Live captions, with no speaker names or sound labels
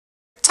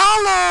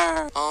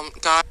taller.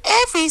 Guys,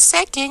 every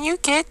second you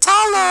get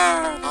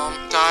taller.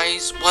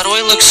 Guys, why do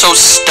I look so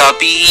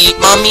stubby?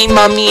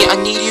 Mommy, I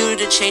need you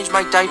to change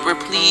my diaper,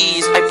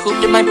 please. I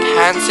pooped in my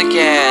pants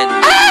again.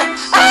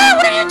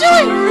 What are you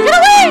doing? Get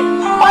away,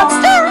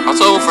 monster!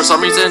 Also, for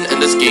some reason, in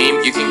this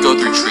game, you can go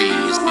through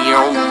trees.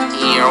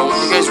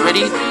 You guys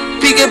ready?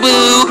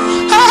 Peekaboo!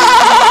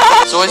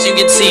 So as you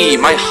can see,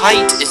 my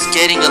height is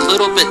getting a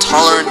little bit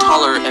taller and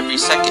taller every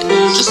second,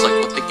 just like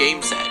what the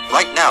game said.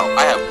 Right now,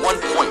 I have 1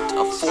 point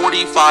of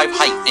 45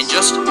 height in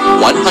just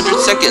 100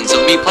 seconds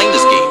of me playing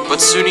this game.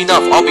 But soon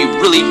enough, I'll be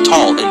really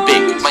tall and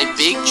big. My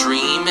big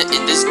dream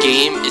in this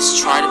game is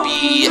try to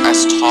be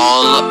as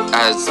tall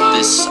as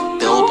this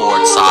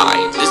billboard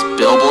sign. This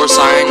billboard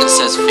sign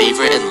says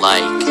favorite and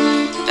like.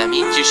 That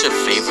means you should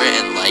favorite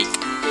and like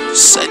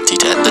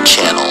centident the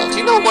channel. Do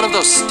you know one of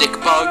those stick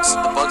bugs?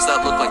 The bugs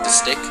that look like the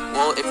stick?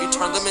 Well, if you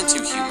turn them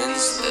into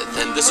humans,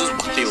 then this is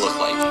what they look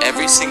like.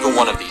 Every single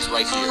one of these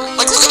right here.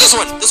 Like, look at this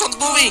one! This one's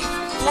moving!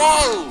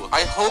 Whoa!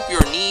 I hope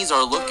your knees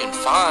are looking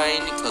fine,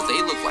 because they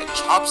look like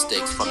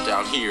chopsticks from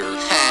down here.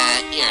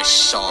 Ha, you're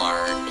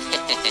short.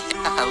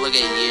 Look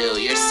at you,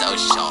 you're so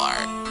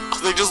short.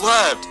 They just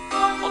left!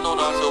 Oh no,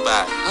 I feel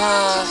bad.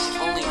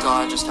 If only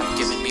God just had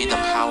given me the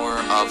power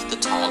of the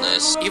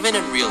tallness. Even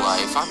in real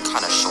life, I'm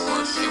kinda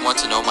short. If you want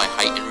to know my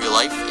height in real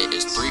life, it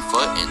is 3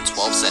 foot and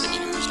 12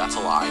 centimeters. That's a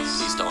lie.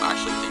 Please don't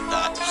actually think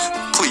that.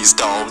 Please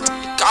don't.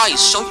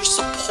 Guys, show your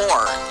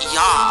support.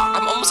 Yeah,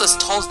 I'm almost as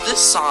tall as this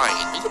sign.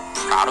 Are you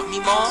proud of me,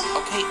 Mom?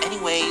 Okay,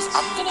 anyways,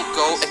 I'm gonna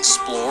go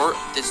explore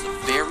this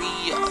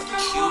very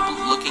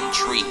cube-looking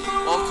tree.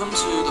 Welcome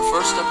to the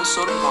first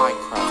episode of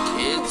Minecraft,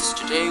 kids.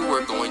 Today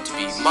we're going to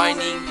be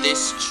mining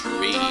this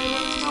tree.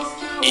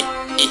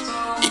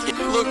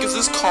 Look, is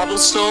this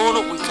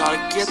cobblestone? We gotta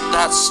get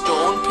that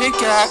stone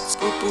pickaxe.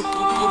 Boop, boop,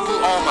 boop, boop,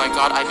 boop. Oh my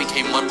god, I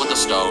became one with the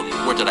stone.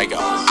 Where did I go?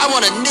 I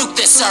wanna nuke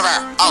this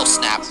server! Oh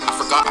snap, I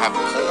forgot I have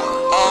a core.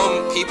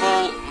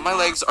 People, my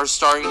legs are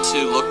starting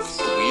to look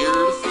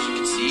weird. As you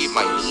can see,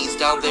 my knees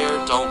down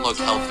there don't look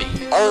healthy.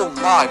 Oh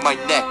my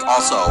neck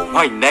also.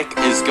 My neck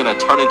is gonna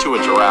turn into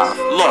a giraffe.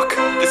 Look,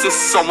 this is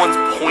someone's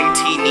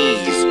pointy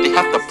knees. They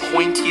have the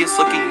pointiest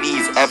looking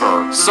knees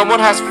ever. Someone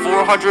has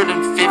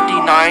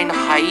 459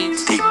 height.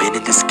 They've been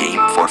in this game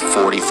for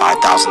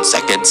 45,000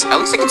 seconds. At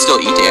least I can still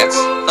dance.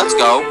 Let's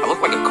go. I look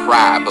like a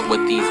crab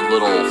with these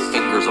little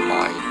fingers of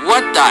mine.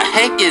 What the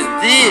heck is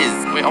this?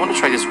 Wait, I want to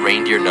try this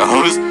reindeer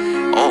nose.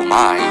 Oh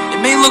my.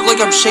 It may look like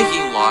I'm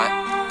shaking a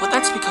lot, but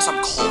that's because I'm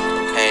cold,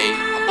 okay?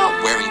 I'm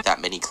not wearing that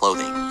many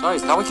clothing.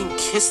 Guys, now I can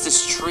kiss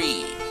this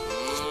tree.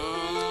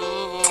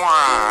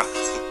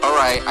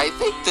 Alright, I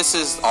think this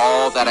is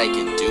all that I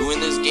can do in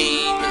this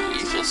game.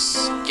 You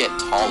just get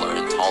taller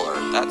and taller.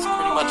 That's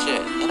pretty much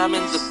it. And I'm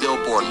in the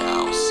billboard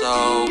now,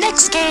 so...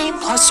 Next game!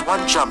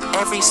 +1 jump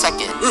every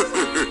second.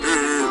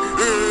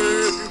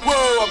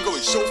 Whoa, I'm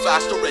going so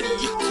fast already.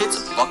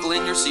 Kids, buckle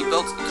in your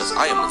seatbelts because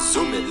I am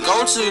zooming.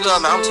 Go to the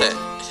mountain.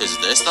 Is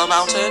this the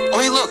mountain? Oh,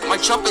 hey, look, my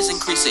jump is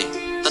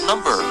increasing. The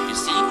number, you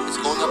see, is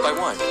going up by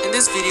 1. In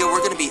this video,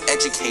 we're going to be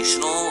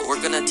educational.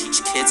 We're going to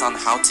teach kids on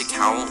how to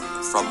count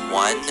from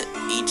 1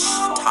 each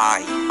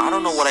time. I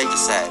don't know what I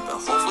just said, but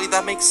hopefully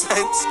that makes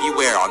sense.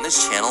 Beware, on this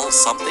channel,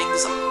 some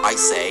things I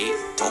say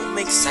don't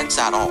make sense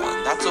at all,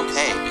 and that's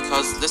okay,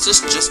 because this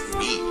is just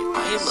me.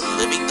 I am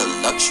living the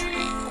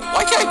luxury.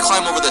 Why can't I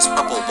climb over this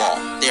purple wall?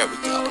 There we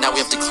go. Now we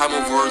have to climb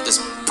over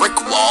this brick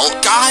wall.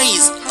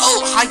 Guys!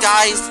 Oh, hi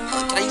guys!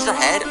 Can I use your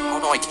head?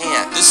 Oh no, I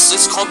can't. This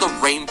is called the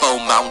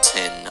Rainbow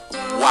Mountain.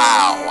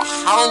 Wow,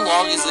 how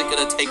long is it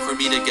gonna take for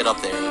me to get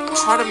up there? I'm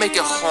trying to make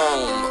it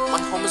home.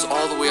 My home is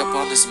all the way up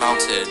on this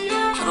mountain.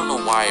 I don't know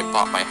why I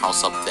bought my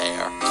house up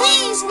there.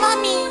 Please,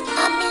 mommy.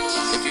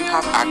 If you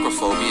have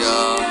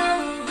acrophobia,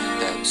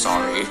 then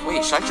sorry.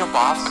 Wait, should I jump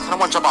off? I kinda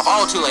wanna jump off.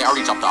 Oh, too late, I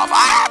already jumped off.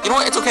 Ah! You know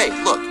what, it's okay,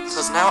 look,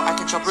 because now I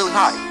can jump really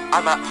high.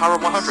 I'm at power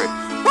 100.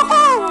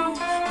 Woohoo!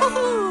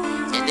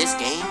 Woohoo! In this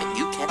game,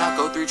 you cannot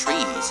go through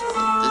trees.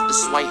 This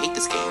is why I hate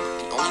this game.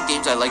 The only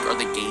games I like are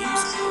the games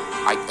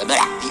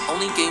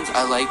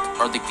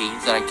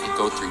that I can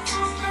go through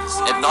trees.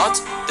 If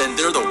not, then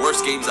they're the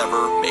worst games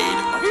ever made.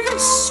 Why are you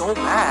guys so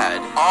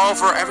mad? Oh,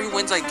 for every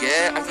wins I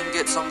get, I can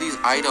get some of these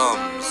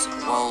items.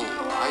 Well,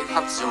 I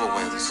have 0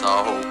 wins,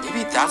 so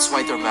maybe that's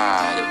why they're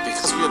mad,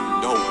 because we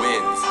have no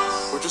wins.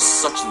 We're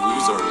just such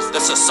losers. The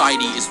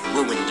society is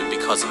ruined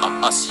because of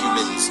us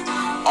humans.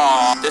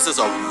 Aw, this is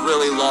a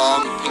really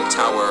long pink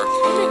tower.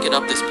 Can I get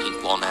up this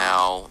pink wall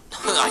now?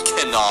 I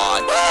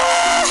cannot.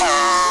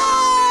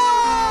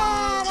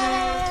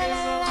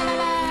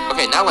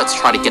 Okay, now let's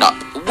try to get up.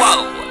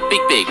 Whoa!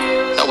 Big.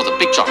 That was a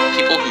big jump.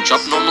 People who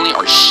jump normally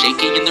are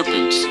shaking in their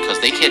boots because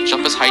they can't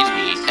jump as high as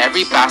me.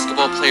 Every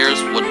basketball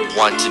players would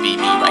want to be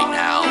me right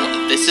now.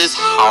 This is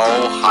how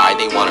high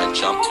they want to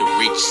jump to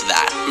reach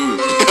that.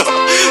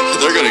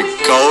 They're gonna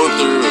go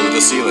through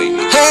the ceiling.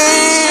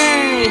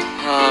 Hey!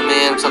 Oh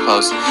man, I'm so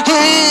close.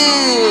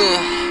 Hey!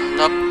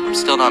 Nope, I'm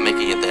still not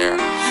making it there.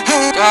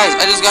 Guys,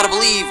 I just gotta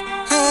believe.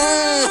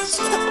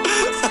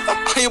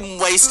 I am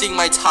wasting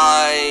my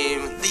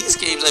time. These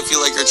games I feel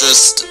like are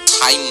just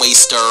time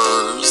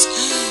wasters.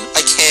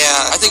 I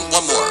can't. I think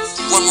one more.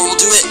 One more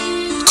will do it.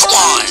 Come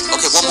on.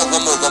 Okay,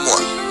 one more,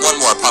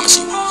 I promise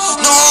you.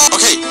 No!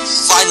 Okay,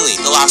 finally,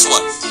 the last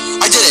one.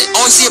 I did it.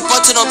 Oh, I see a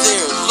button up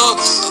there. Look,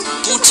 a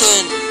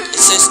button. It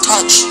says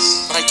touch,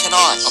 but I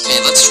cannot.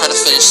 Okay, let's try to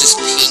finish this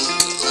pink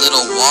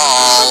little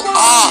wall.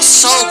 Ah,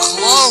 so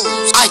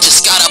close. I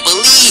just gotta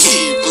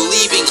believe.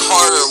 Believing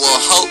harder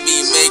will help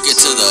me make it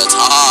to the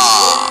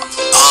top.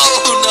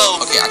 Oh,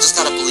 no. Okay, I just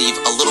gotta believe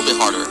a little bit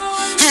harder.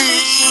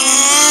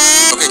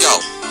 Okay, go.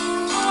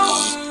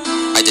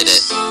 I did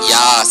it.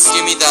 Yes,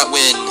 give me that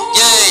win.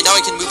 Yay, now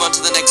I can move on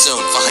to the next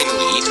zone,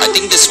 finally. I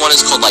think this one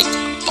is called, like,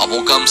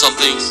 bubblegum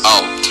something.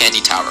 Oh,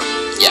 candy tower.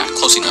 Yeah,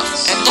 close enough.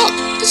 And look,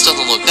 this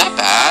doesn't look that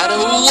bad.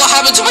 What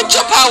happened to my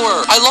jump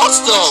power? I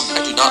lost them.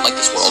 I do not like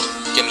this world.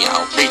 Get me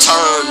out.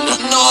 Return.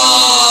 No,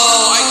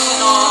 I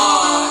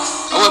cannot.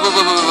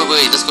 Oh,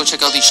 wait. Let's go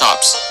check out these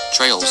shops.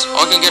 Trails.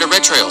 Oh, I can get a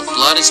red trail.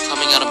 Blood is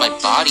coming out of my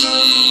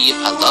body.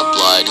 I love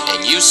blood.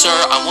 And you, sir,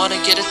 I want to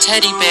get a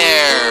teddy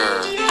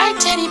bear. Hi,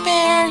 teddy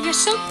bear. You're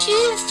so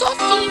cute,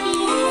 fluffy.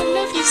 I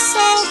love you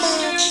so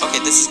much.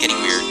 Okay, this is getting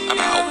weird. I'm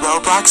out.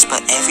 Roblox,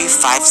 but every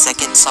 5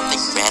 seconds something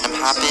random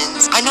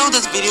happens. I know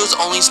this video is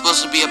only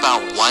supposed to be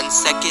about 1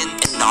 second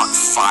and not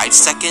 5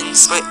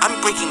 seconds, but I'm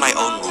breaking my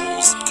own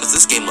rules because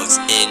this game looks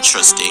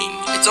interesting.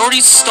 It's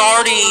already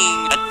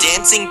starting. A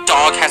dancing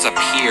dog has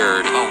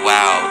appeared. Oh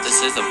wow, this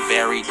is a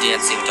very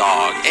dancing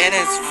dog, and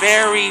it's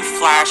very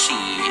flashy.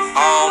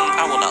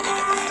 I will not look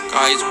at that.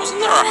 Guys, wasn't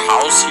there a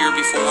house here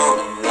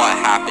before? What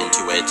happened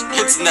to it?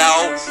 It's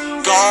now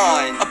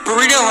gone. A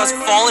burrito has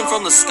fallen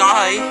from the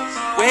sky.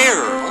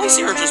 Where? All I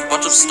see are just a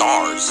bunch of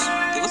stars.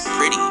 They look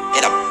pretty.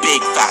 And a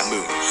big fat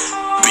moon.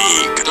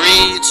 Big.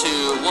 3,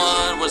 2,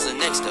 1. What's the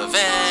next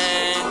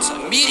event? A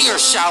meteor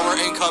shower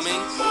incoming.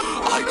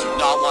 I do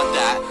not want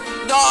that.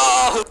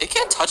 No! It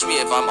can't touch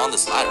me if I'm on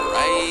this ladder,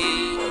 right?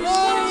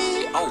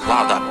 Yay. Oh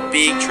wow, that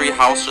big tree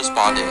house just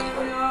spawned in.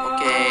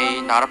 Okay,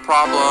 not a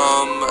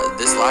problem.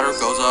 This ladder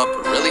goes up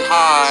really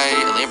high.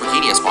 A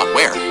Lamborghini has spawned.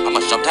 Where? I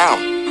must jump down.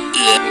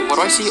 What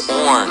do I see?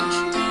 Orange.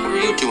 What are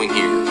you doing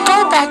here?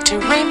 Go back to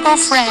Rainbow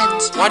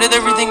Friends. Why did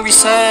everything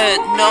reset?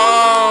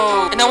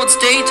 No. And now it's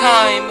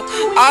daytime.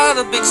 Ah,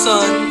 the big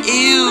sun.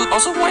 Ew.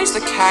 Also, why is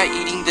the cat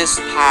eating this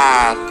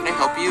path? Can I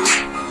help you?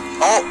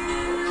 Oh,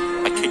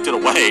 I kicked it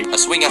away. A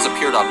swing has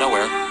appeared out of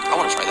nowhere. I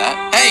want to try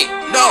that. Hey,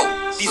 no.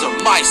 These are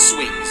my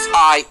swings.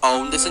 I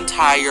own this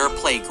entire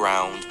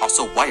playground.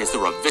 Also, why is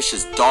there a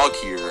vicious dog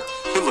here?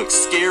 It looks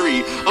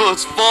scary. Oh,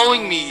 it's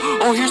following me.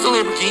 Oh, here's the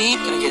Lamborghini.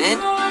 Can I get in?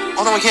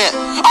 Oh, no, I can't.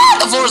 Ah,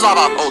 the floor is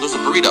lava. Oh, there's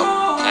a burrito.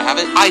 Can I have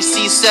it? I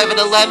see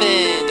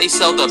 7-Eleven. They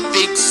sell the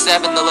big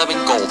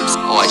 7-Eleven gulps.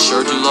 Oh, I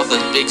sure do love the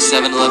big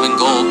 7-Eleven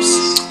gulps.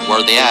 Where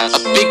are they at?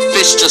 A big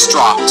fish just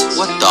dropped.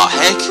 What the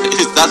heck?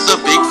 Is that the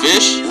big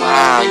fish?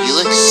 Wow, you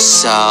look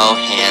so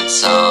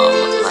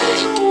handsome.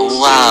 Like,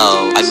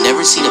 wow. I've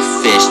never seen a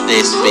fish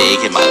this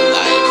big in my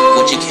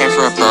life. Would you care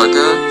for a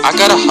burger? I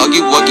got a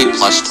Huggy Wuggy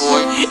plush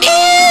toy. Ew!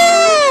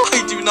 I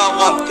do not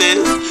want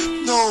this.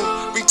 No,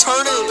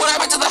 return it. What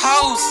happened to the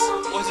house?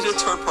 Why did it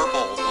turn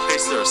purple? Why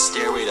is there a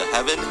stairway to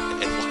heaven?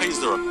 And why is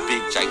there a big,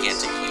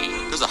 gigantic plane?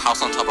 There's a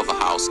house on top of a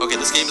house. Okay,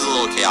 this game is a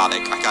little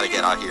chaotic. I gotta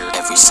get out of here.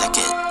 Every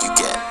second, you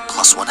get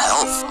 +1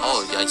 health.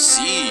 Oh, I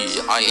see.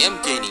 I am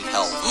gaining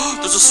health.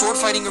 There's a sword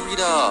fighting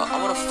arena. I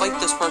want to fight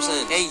this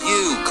person. Hey,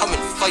 you, come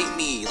and fight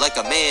me like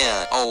a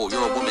man. Oh,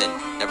 you're a woman.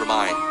 Never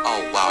mind.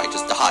 Oh, wow, I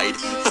just died.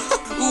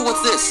 Ooh,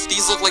 what's this?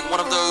 These look like one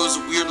of those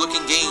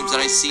weird-looking games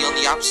that I see on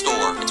the App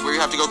Store. It's where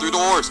you have to go through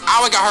doors.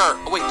 Ow, I got hurt.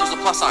 Oh, wait, there's a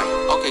plus sign.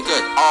 Okay,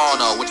 good. Oh,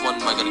 no, which one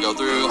am I gonna go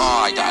through?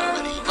 Oh, I died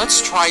already.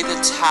 Let's try the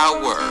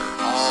tower.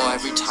 Oh,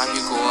 every time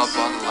you go up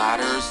on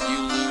ladders, you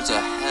lose a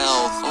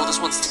health. Oh, this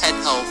one's 10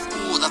 health.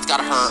 Ooh, that's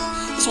gotta hurt.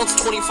 This one's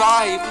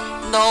 25.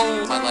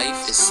 No. My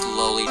life is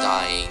slowly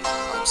dying.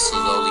 I'm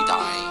slowly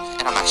dying.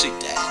 And I'm actually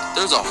dead.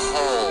 There's a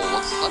hole.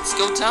 Let's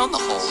go down the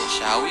hole,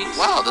 shall we?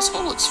 Wow, this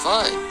hole looks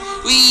fun.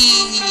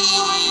 Whee!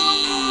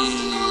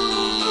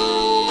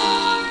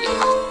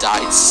 I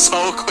died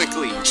so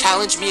quickly.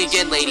 Challenge me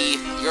again, lady.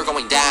 You're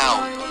going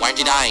down. Why aren't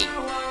you dying?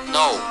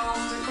 No.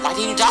 Why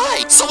didn't you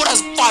die? Someone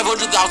has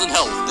 500,000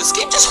 health. This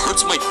game just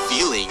hurts my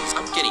feelings.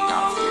 I'm getting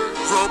out of here.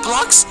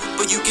 Roblox,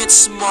 but you get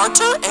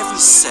smarter every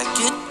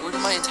second? Where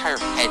did my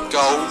entire head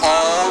go?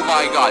 Oh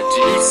my god,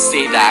 do you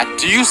see that?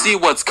 Do you see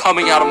what's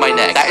coming out of my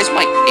neck? That is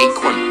my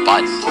acorn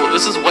butt. Oh,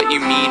 this is what you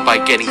mean by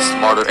getting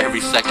smarter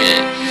every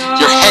second.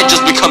 Your head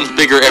just becomes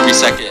bigger every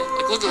second.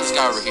 Like, look at this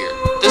guy over here.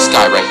 This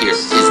guy right here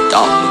is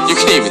dumb. You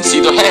can't even see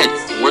their head.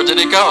 Where did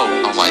it go?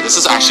 Oh my, this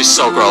is actually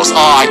so gross.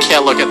 Oh, I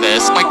can't look at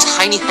this. My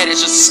tiny head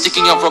is just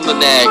sticking up from the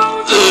neck.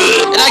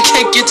 Ugh. And I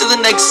can't get to the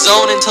next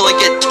zone until I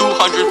get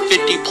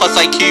 250 plus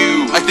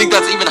IQ. I think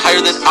that's even higher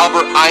than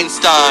Albert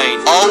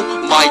Einstein. Oh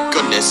my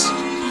goodness.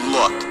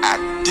 Look at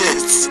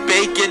this.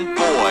 Bacon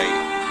boy.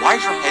 Why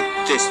is your head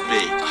this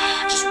big?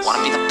 I just want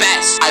to be the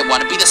best. I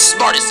want to be the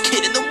smartest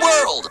kid in the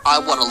world.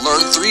 I want to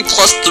learn 3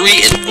 +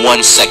 3 in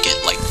 1 second,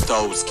 like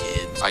those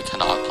kids. I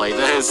cannot play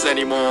this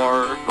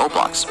anymore.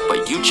 Roblox,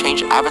 but you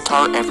change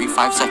avatar every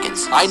 5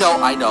 seconds. I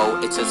know.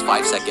 It says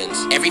 5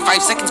 seconds. Every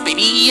 5 seconds,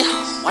 baby.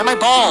 Why am I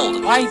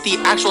bald? Why the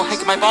actual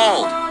heck am I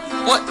bald?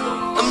 What?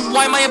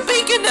 Why am I a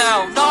bacon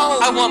now? No,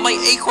 I want my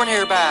acorn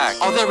hair back.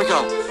 Oh, there we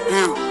go.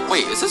 Ew.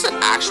 Wait, is this an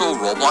actual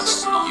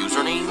Roblox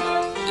username?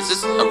 Is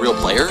this a real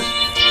player?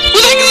 Who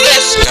the heck is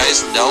this?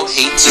 Guys, no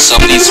hate to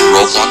some of these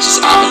Roblox's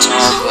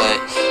avatar, but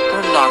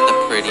they're not the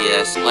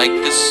prettiest. Like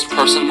this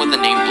person with the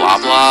name blah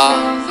blah,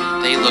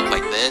 they look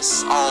like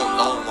this.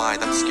 Oh my,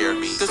 that scared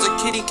me. There's a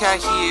kitty cat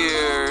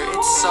here.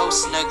 It's so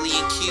snuggly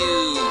and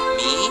cute.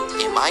 Me?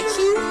 Am I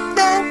cute?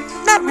 Nah,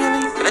 not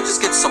really. Can I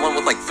just get someone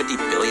with like 50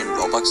 billion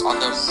Robux on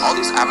them? All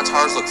these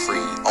avatars look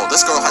free. Oh,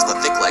 this girl has the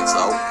thick legs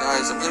though.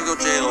 Guys, I'm gonna go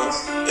jail. I'm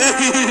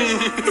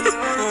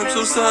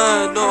so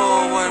sad.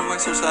 No, why am I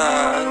so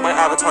sad? My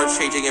avatar's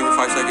changing every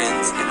 5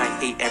 seconds, and I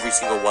hate every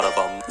single one of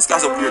them. This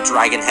guy's a weird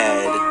dragon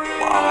head.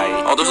 Why?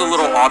 Oh, there's a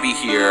little obby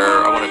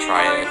here. I want to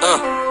try it.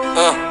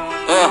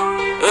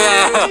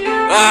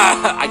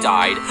 I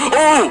died.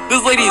 Oh,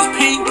 this lady is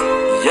pink.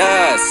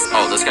 Yes.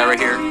 Oh, this guy right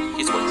here.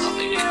 He's worth nothing.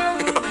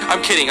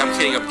 I'm kidding.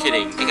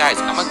 Hey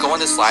guys, I'm gonna go on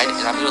this slide,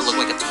 and I'm gonna look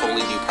like a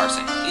totally new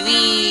person.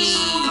 Whee!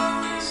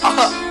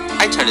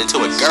 I turned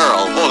into a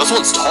girl. Oh, this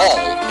one's tall.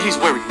 He's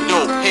wearing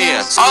no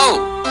pants. Oh,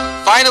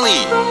 finally.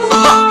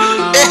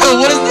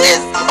 Ew, what is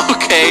this?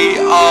 Okay,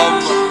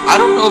 I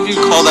don't know if you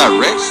call that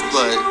rich,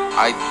 but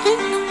I think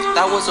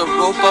that was a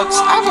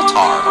Robux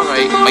avatar.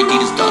 Alright, my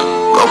deed is done.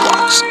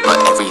 Roblox, but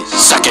every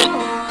second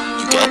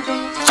you get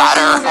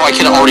fatter. Oh, I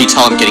can already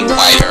tell I'm getting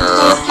wider.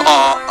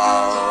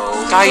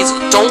 Guys,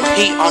 don't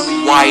hate on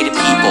wide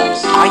people.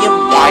 I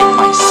am wide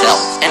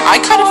myself, and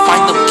I kind of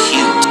find them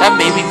cute. That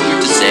may be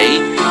weird to say,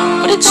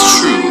 but it's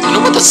true. You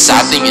know what the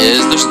sad thing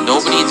is? There's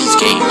nobody in these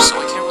games, so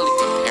I can't really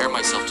compare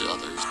myself to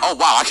others. Oh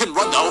wow, I can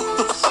run though.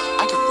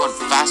 I can run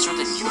faster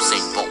than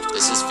Usain Bolt.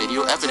 This is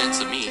video evidence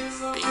of me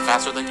being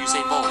faster than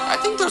Usain Bolt. I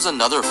think there's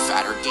another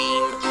fatter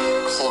game.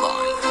 Hold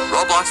on.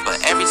 Roblox, but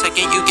every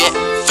second you get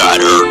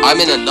fatter. I'm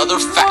in another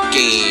fat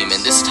game,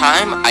 and this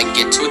time I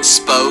get to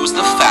expose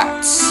the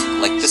fats.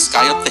 Like this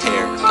guy up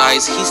there.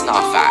 Guys, he's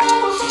not fat.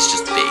 He's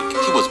just big.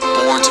 He was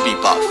born to be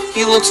buff.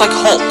 He looks like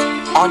Hulk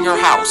on your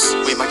house.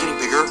 Wait, am I getting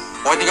bigger?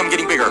 Oh, I think I'm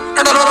getting bigger.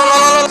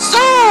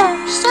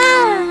 Sir,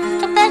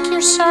 come back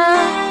here, sir.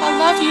 I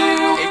love you.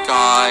 Hey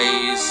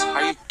guys, how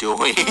are you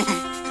doing?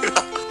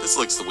 This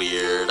looks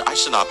weird. I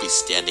should not be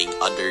standing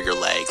under your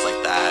legs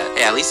like that.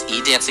 Hey, at least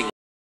e-dancing.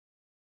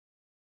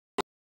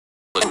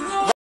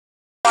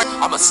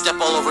 I'm gonna step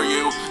all over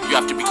you. You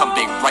have to become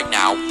big right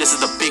now. This is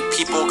the big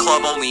people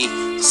club only.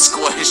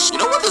 Squish. You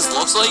know what this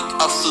looks like?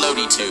 A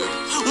floaty tube.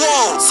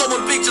 Whoa!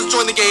 Someone big just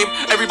joined the game.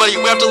 Everybody,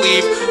 we have to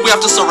leave. We have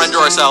to surrender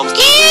ourselves.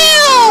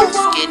 Ew!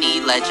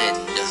 Skinny legend.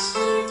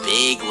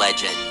 Big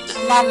legend.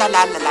 La la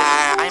la la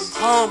la. I'm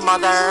home,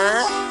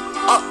 mother.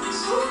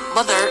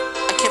 Mother,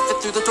 I can't fit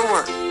through the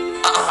door.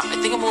 I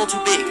think I'm a little too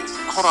big.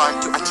 Hold on,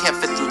 dude, I can't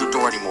fit through the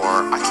door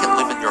anymore. I can't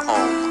live in your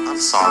home. I'm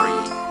sorry.